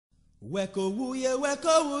Weko wuye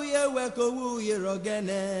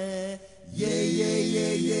rogene.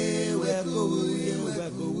 Ye, weko wuye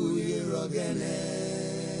rogene.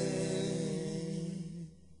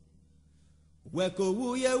 Weko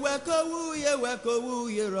wuye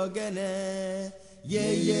rogene. Ye,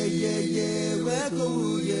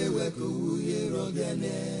 weko wuye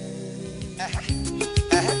rogene.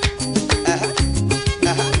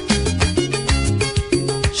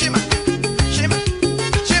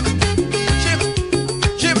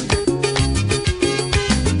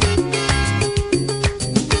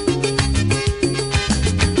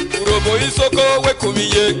 Isoko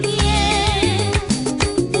wekumiye,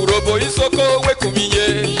 Urobo isoko wekumiye,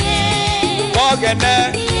 Mogene,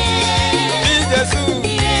 Bijesu,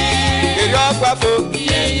 Eriakwafo,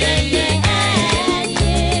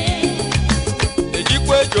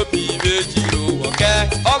 Ejikwe jopi vejiro,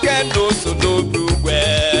 Oge no sono blugwe,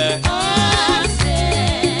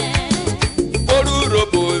 Oru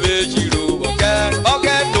robo vejiro,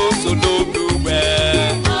 Oge no sono blugwe.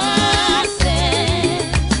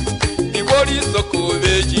 Soko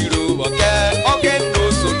vejiro oge no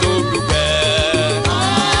sono blugwe.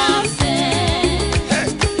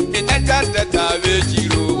 Ineta teta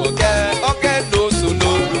vejiro oge no sono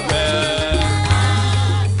blugwe.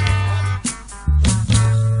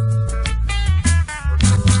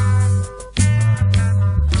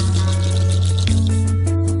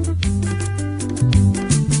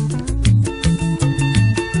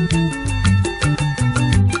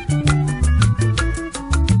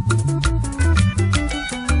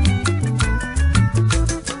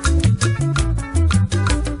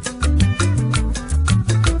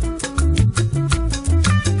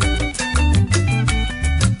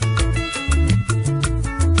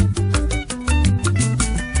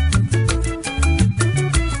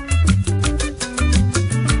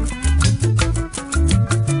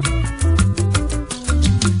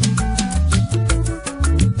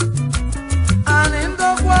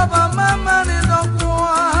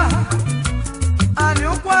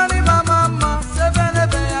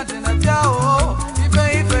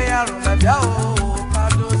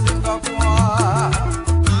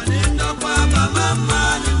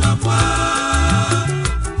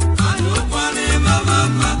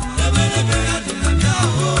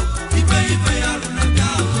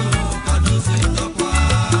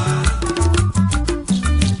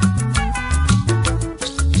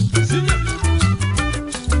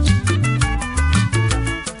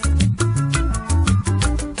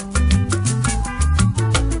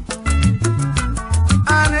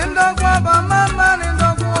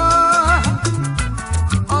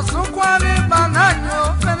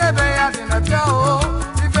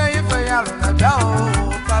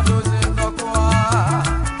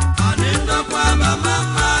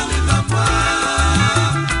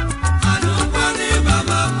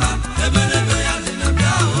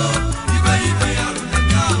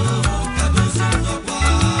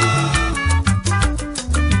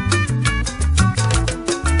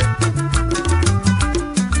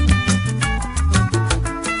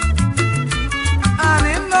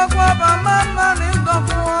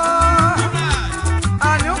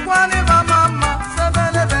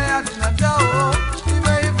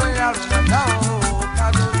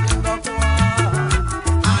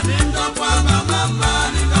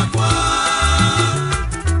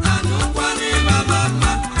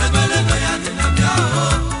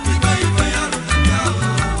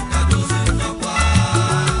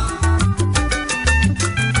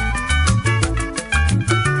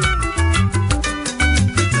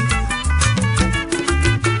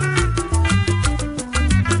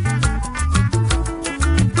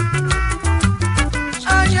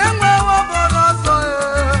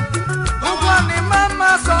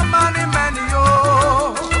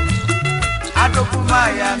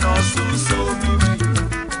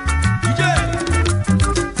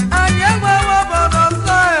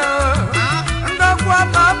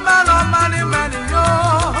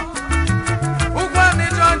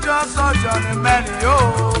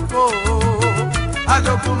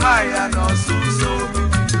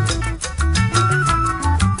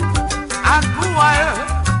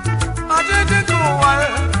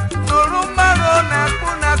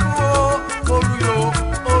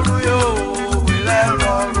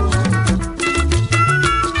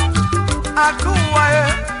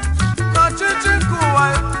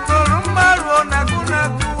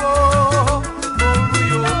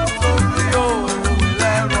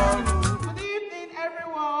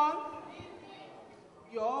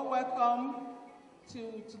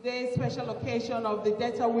 Today's special occasion of the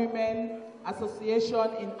Delta Women Association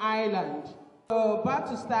in Ireland. We're about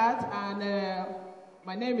to start, and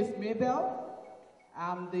My name is Mabel.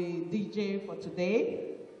 I'm the DJ for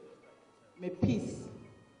today. Mepis,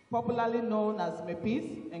 popularly known as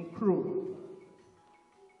Mepis and Crew.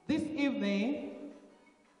 This evening,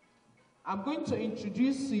 I'm going to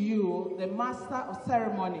introduce to you the master of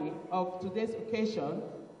ceremony of today's occasion,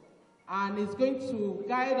 and is going to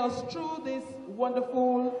guide us through this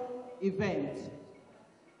wonderful event.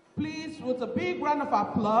 Please, with a big round of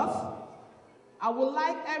applause, I would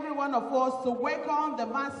like every one of us to welcome the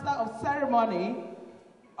master of ceremony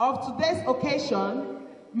of today's occasion,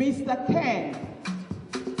 Mr. Ken.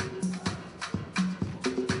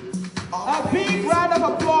 A big round of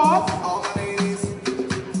applause.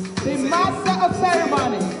 The master of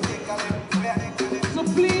ceremony. So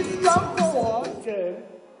please come forward. Ken,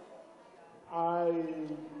 I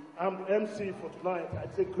am MC for tonight.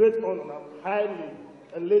 It's a great honor and I'm highly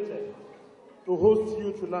elated to host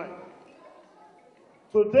you tonight.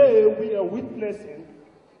 Today we are witnessing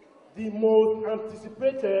the most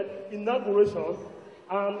anticipated inauguration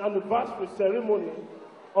and anniversary ceremony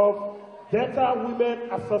of Delta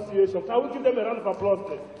Women Association. Can we give them a round of applause,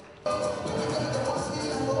 please?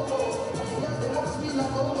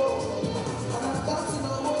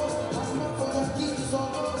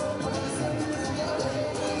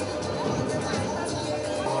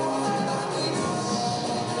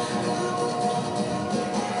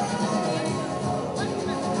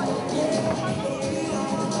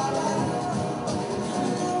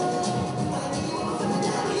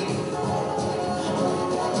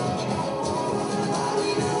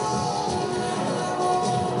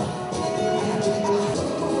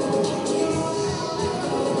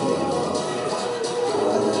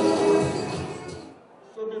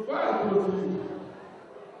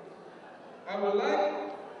 I would like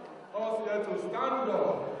us here to stand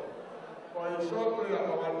up for a short prayer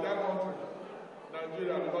for our dear country,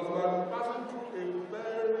 Nigeria, because we are passing through a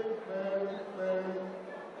very,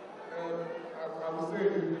 I would say,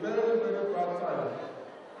 very bad time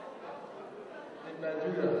in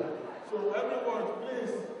Nigeria. So everyone,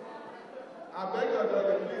 please, I beg your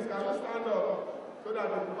daughter, please, can you stand up so that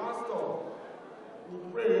the pastor will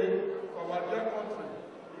pray for our dear country.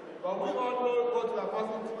 But we all know what we are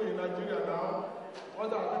passing through in Nigeria now,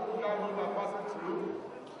 what our people now are passing through.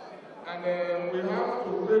 And we have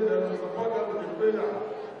to pray them, to support them with the prayer.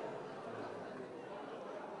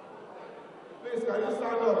 Please, can you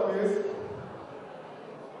stand up, please?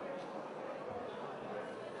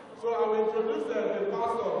 So I will introduce the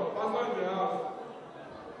pastor in the house.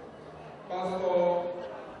 Pastor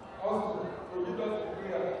Austin, to lead us in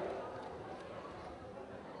prayer.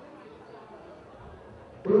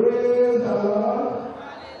 Praise the Lord.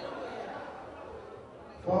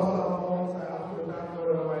 First and foremost, I have to thank God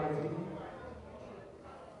Almighty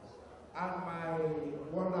and my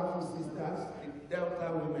wonderful sisters, the Delta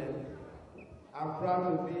women. I'm proud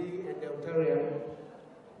to be a Deltarian,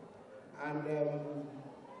 and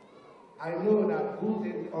I know that good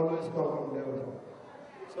things always come from Delta.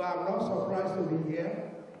 So I'm not surprised to be here.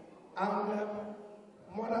 And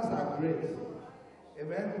mothers are great.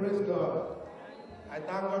 Amen. Praise God. I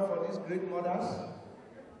thank God for these great mothers,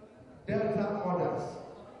 Delta mothers.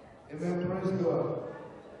 Amen. Praise God.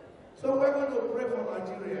 So we're going to pray for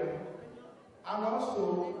Nigeria and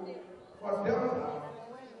also for Delta,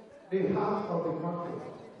 the heart of the country.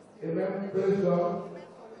 Amen. Praise God.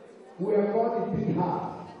 We are called the big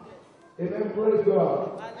heart. Amen. Praise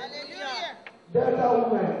God. Hallelujah. Delta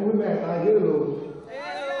women are heroes.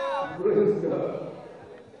 Yeah. Praise God.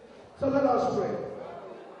 So let us pray.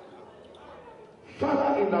 Father,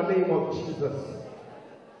 in the name of Jesus.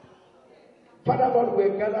 Father, Lord,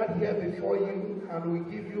 we're gathered here before you and we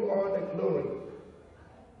give you all the glory.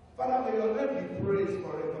 Father, may your name be praised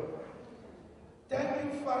forever.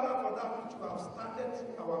 Thank you, Father, for that which you have started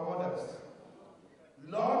through our mothers.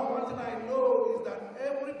 Lord, one thing I know is that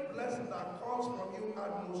every blessing that comes from you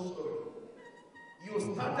had no story. You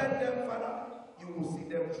started them, Father, you will see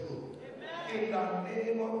them through. Amen. In the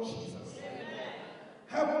name of Jesus. Amen.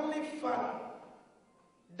 Heavenly Father,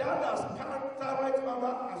 that has characterized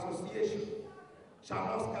our association shall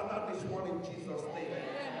not scatter this one in Jesus' name.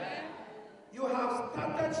 Amen. You have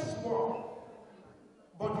started small,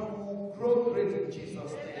 but you will grow great in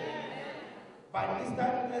Jesus' name. Amen. By this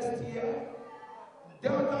time next year,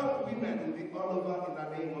 Delta women will be all over in the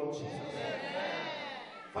name of Jesus. Amen.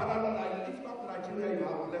 Father, Lord, I lift up Nigeria, you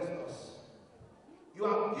have blessed us. You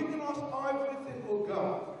have given us everything, oh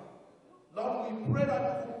God. Lord, we pray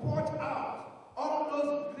that you pour out all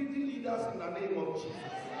those greedy leaders in the name of Jesus.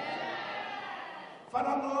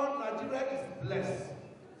 Father, Lord, Nigeria is blessed.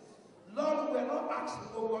 Lord, we are not asking,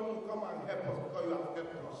 oh God, to come and help us because you have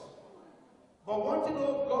helped us. But one thing,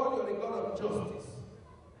 oh God, you're the God of justice.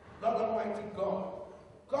 Lord Almighty God,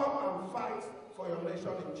 come and fight for your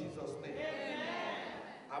nation in Jesus' name.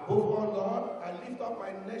 Above all, Lord, I lift up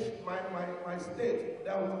my nation, my state,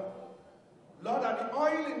 Delta. Lord, that the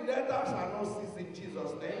oil in Delta shall not cease in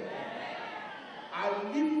Jesus' name. I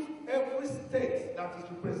lift every state that is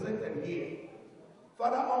represented here.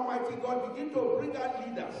 Father Almighty God, begin to bring out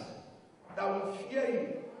leaders that will fear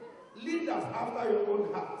you. Leaders after your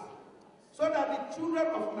own heart. So that the children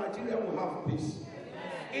of Nigeria will have peace.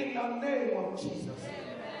 In the name of Jesus.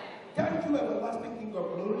 Thank you, everlasting King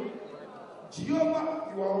of glory.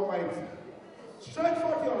 Jehovah, you are almighty. Stretch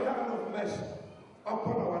forth your hand of mercy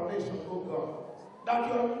upon our nation, O God, that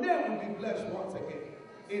your name will be blessed once again,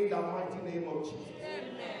 in the mighty name of Jesus.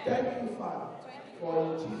 Thank you, Father,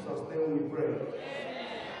 for in Jesus' name we pray.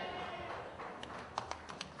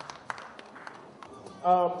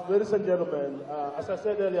 Ladies and gentlemen, as I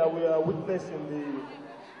said earlier, we are witnessing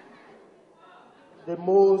the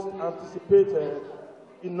most anticipated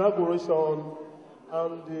inauguration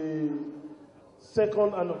and the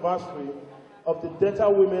second anniversary of the Delta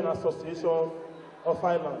Women Association of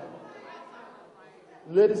Ireland.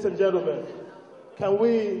 Ladies and gentlemen, can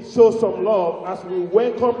we show some love as we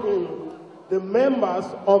welcome in the members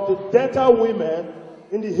of the Delta Women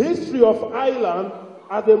in the history of Ireland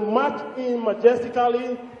as they march in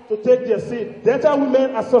majestically to take their seat. Delta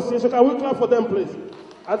Women Association, can we clap for them, please?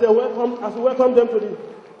 As we welcome them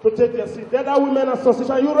to take their seat. Delta Women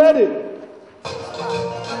Association, are you ready?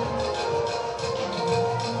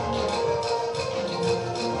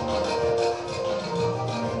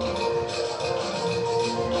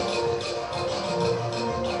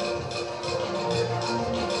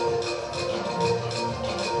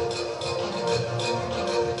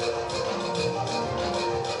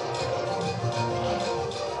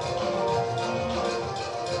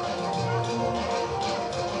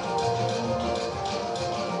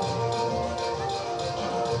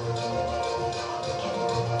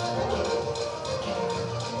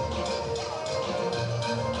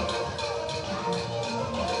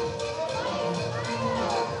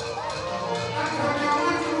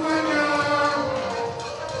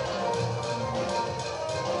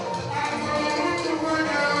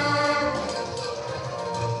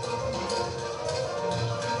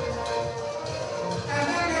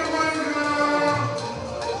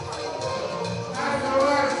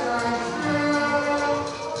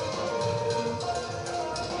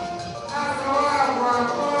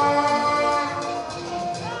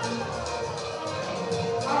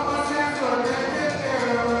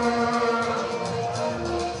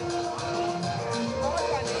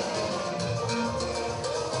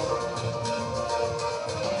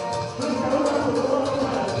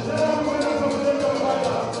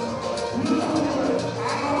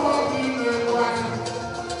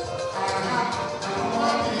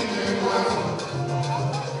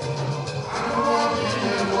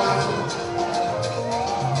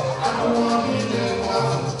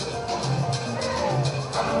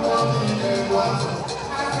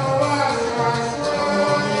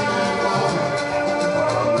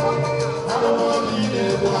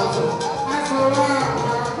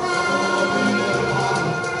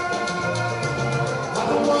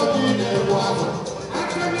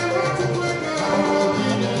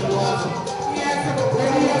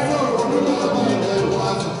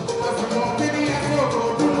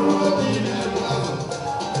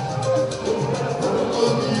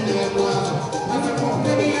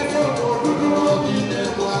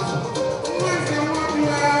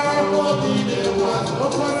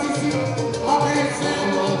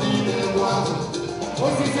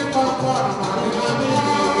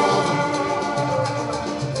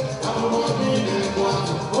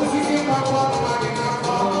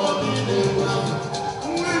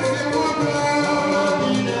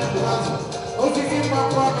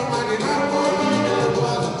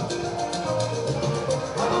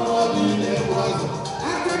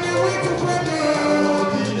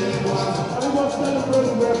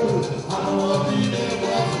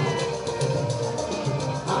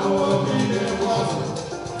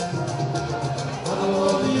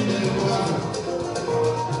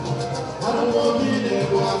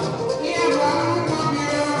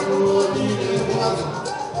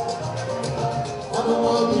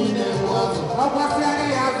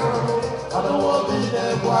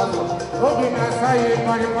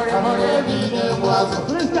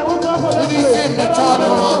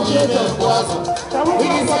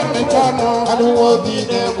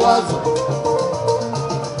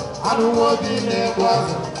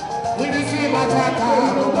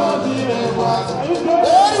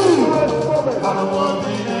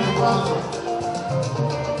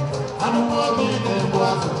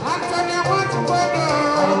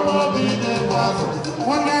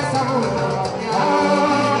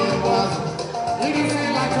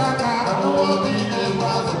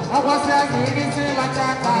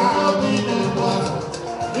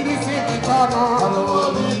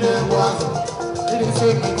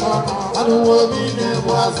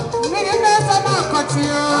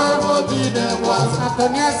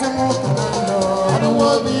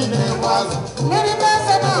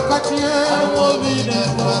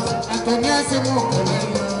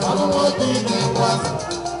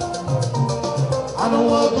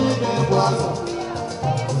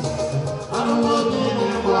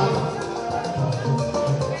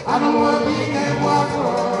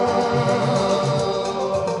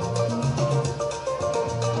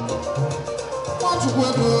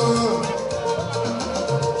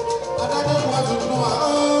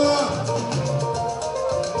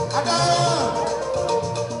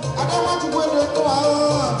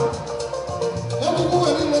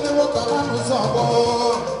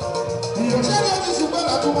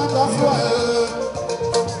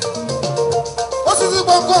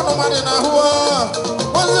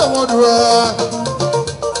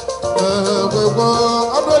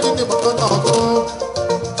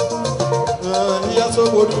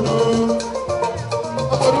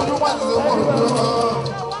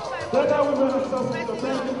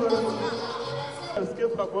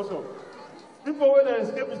 People when they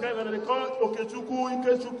escape is kind of they call Okechuku,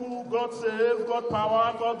 Ikechuku, God save, God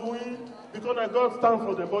power, God win, because God stand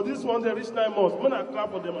for them. But this one they reach 9 months. When I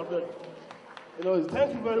clap for them, I beg. You know,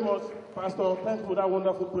 thank you very much, Pastor. Thank you for that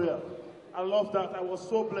wonderful prayer. I love that. I was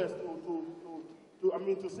so blessed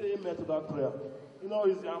to say amen to that prayer. You know,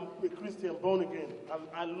 I'm a Christian, born again, and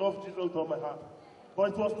I love Jesus with all my heart.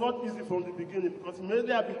 But it was not easy from the beginning, because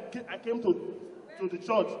immediately I came to the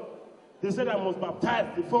church. They said I must baptize.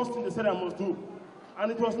 The first thing they said I must do.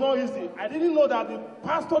 And it was not easy. I didn't know that the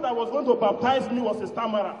pastor that was going to baptize me was a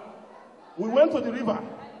stammerer. We went to the river.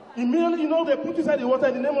 Immediately, you know, they put inside the water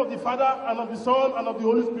in the name of the Father and of the Son and of the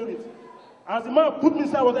Holy Spirit. As the man put me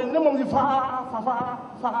inside water, in the name of the Father,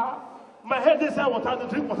 my head inside water, they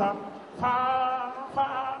drink water.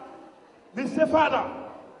 They say, Father.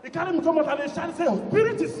 They carry me come out and they shout and say,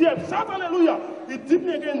 Spirit is here. Shout hallelujah. He dipped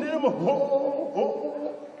me again in the name of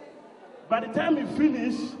By the time he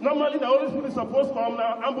finished, normally the Holy Spirit is supposed to come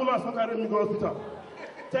now, ambulance will carry me to the hospital.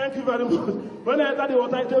 Thank you very much. When I entered the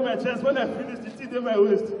water, it did my chest. When I finished, it did my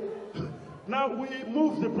waist. Now we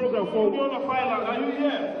move the program forward. Union of Ireland, are you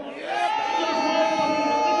here? Yeah!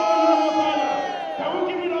 Can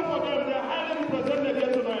we give it up for them? They are highly represented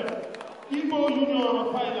here tonight. Igbo Union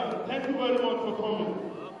of Ireland, thank you very much for coming.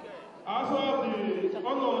 I also have the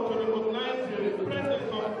honor to recognize the presence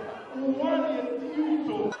of one in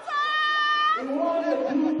Utah.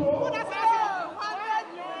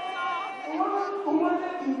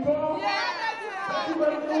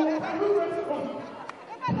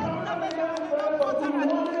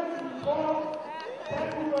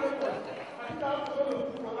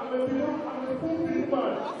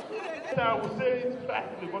 I will say it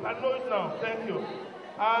slightly, but I know it now. Thank you.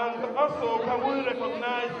 And also, can we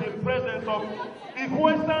recognize the presence of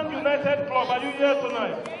Equestrian United Club? Are you here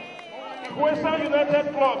tonight? Equestrian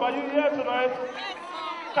United Club, are you here tonight?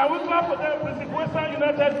 Can we clap for them, please? Equestrian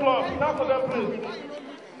United Club, clap for them, please.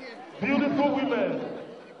 Beautiful women.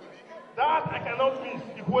 That I cannot miss,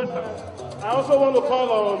 Equestrian. I also want to call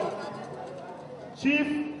on Chief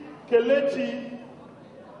Kelechi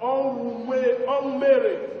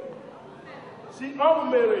Onmere. Chief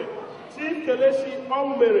Kelechi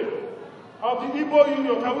Onmere of the Igbo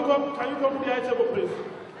Union. Can you come to the high table, please?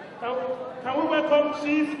 Can we welcome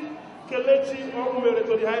Chief Kelechi Onmere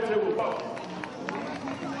to the high table?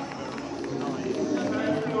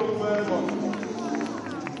 Thank you very much.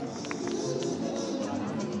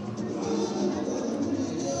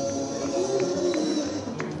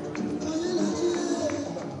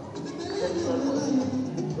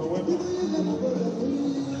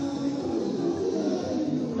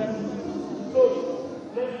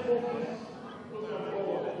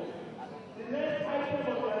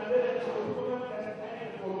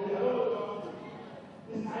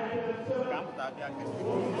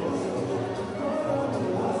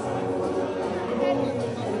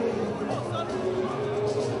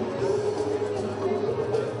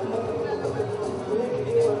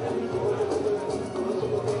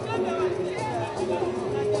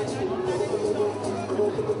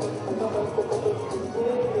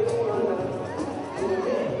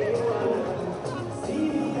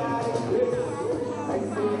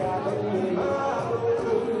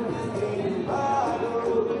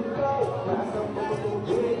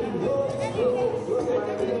 Yeah.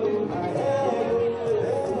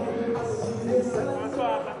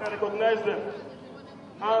 recognize them.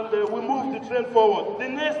 And we move the train forward. The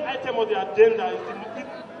next item of the agenda is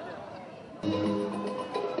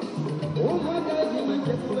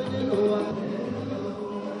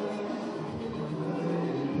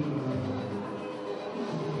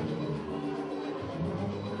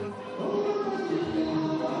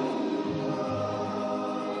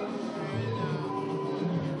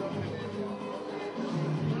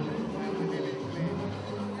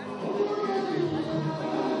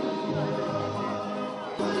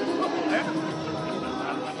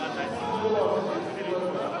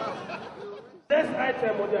next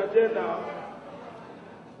item on the agenda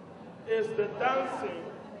is the dancing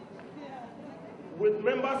with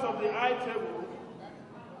members of the high table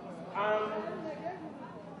and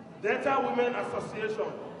Delta Women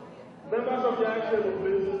Association. Members of the high table,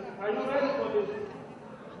 please. Are you ready for this?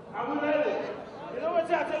 Are we ready? You know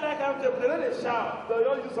what I tell like high table? They don't shout. They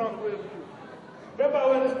don't use sound wave. Remember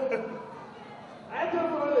when high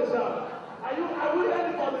table don't shout. Are we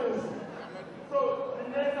ready for this? So the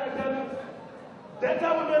next item is Delta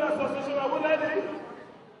Women Association. Are we ready?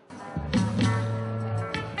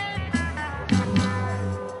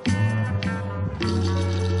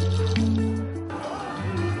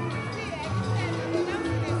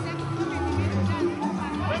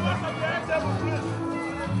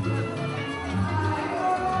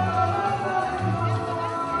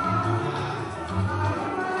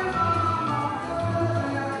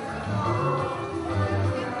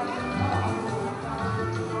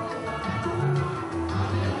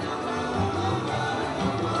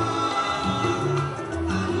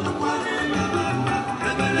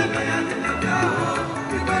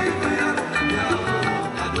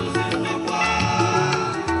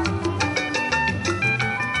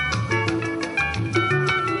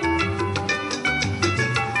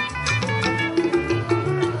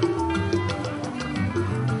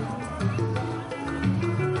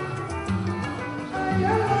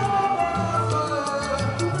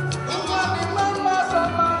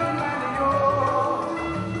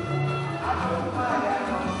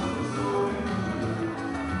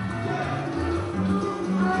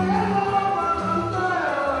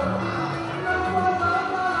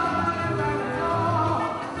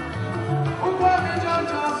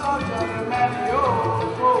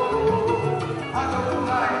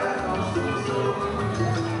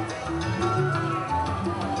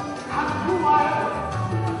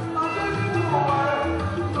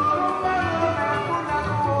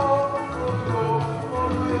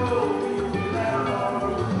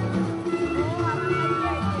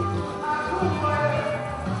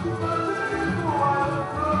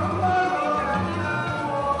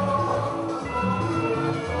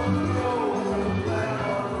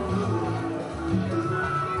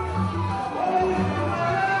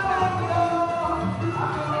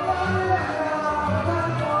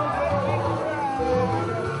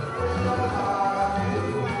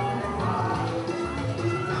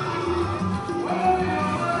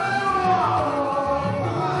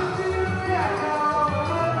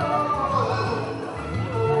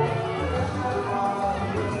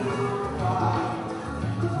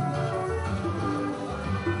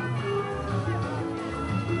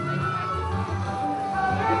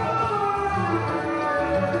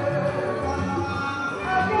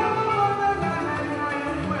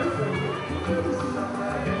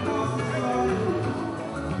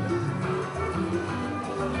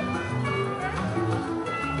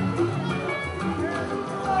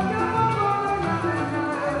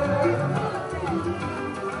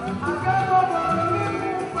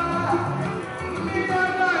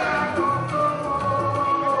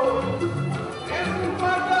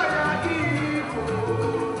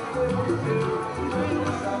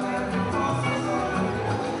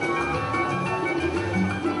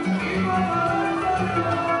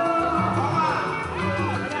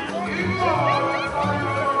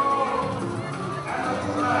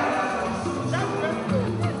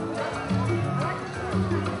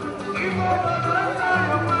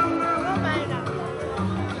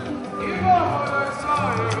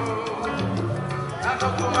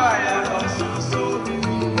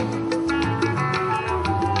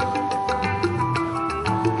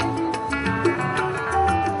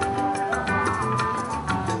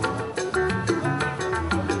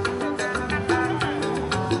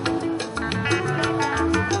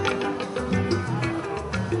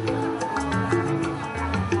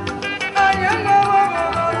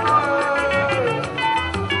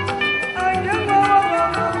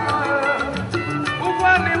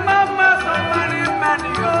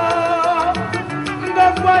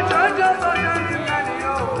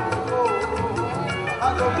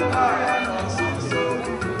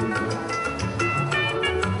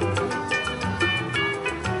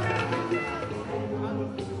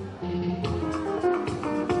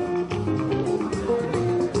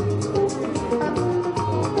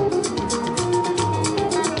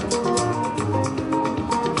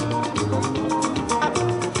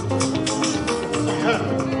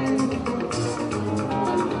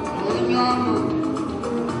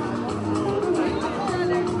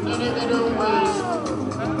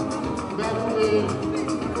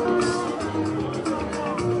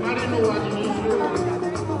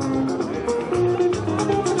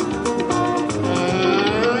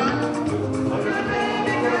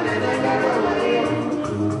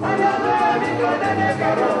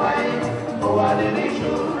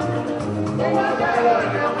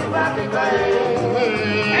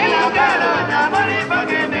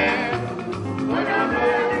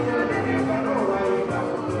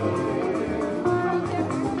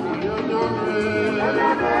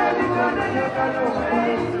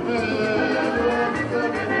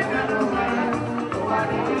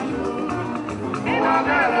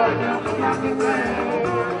 Thank you very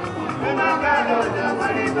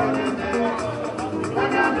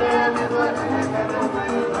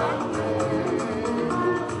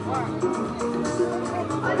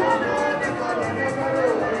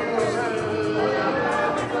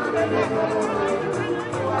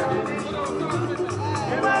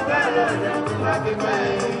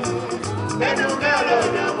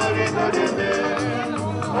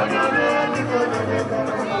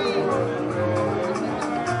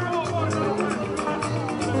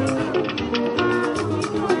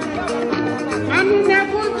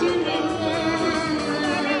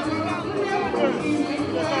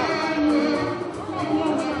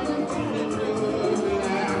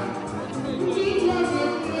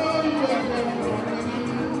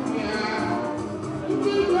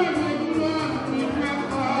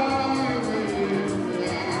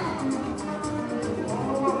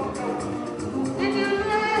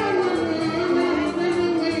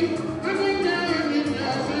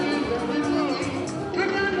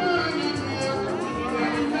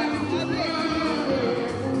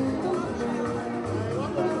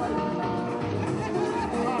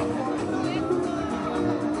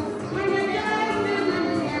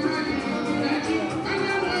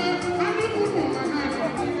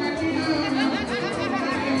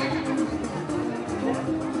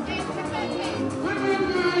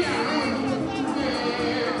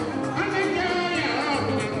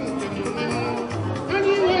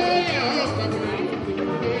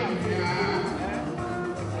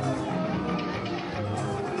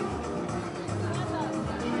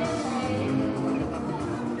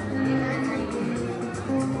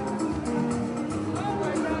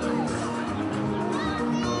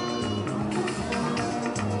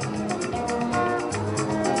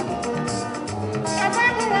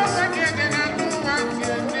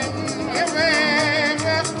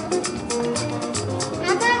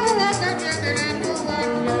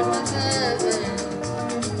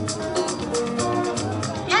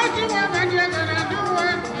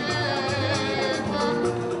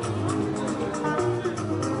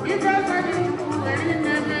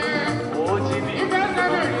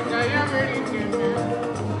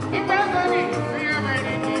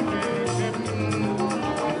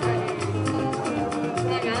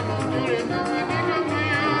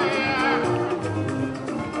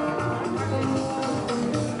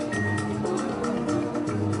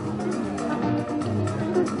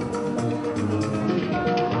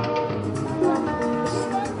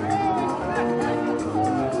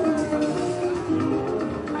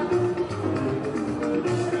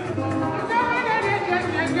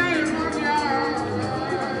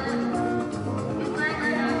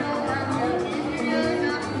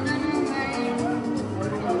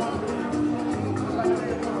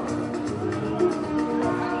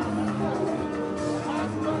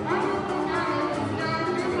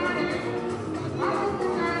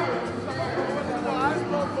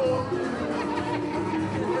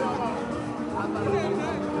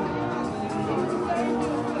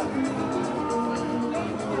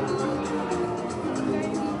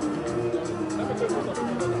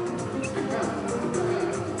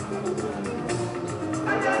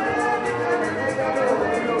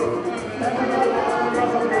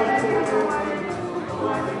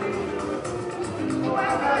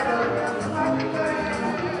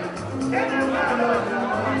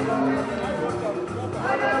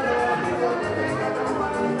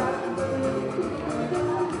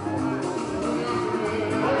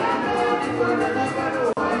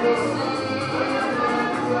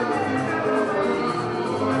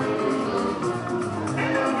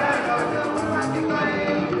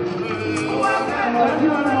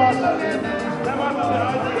much.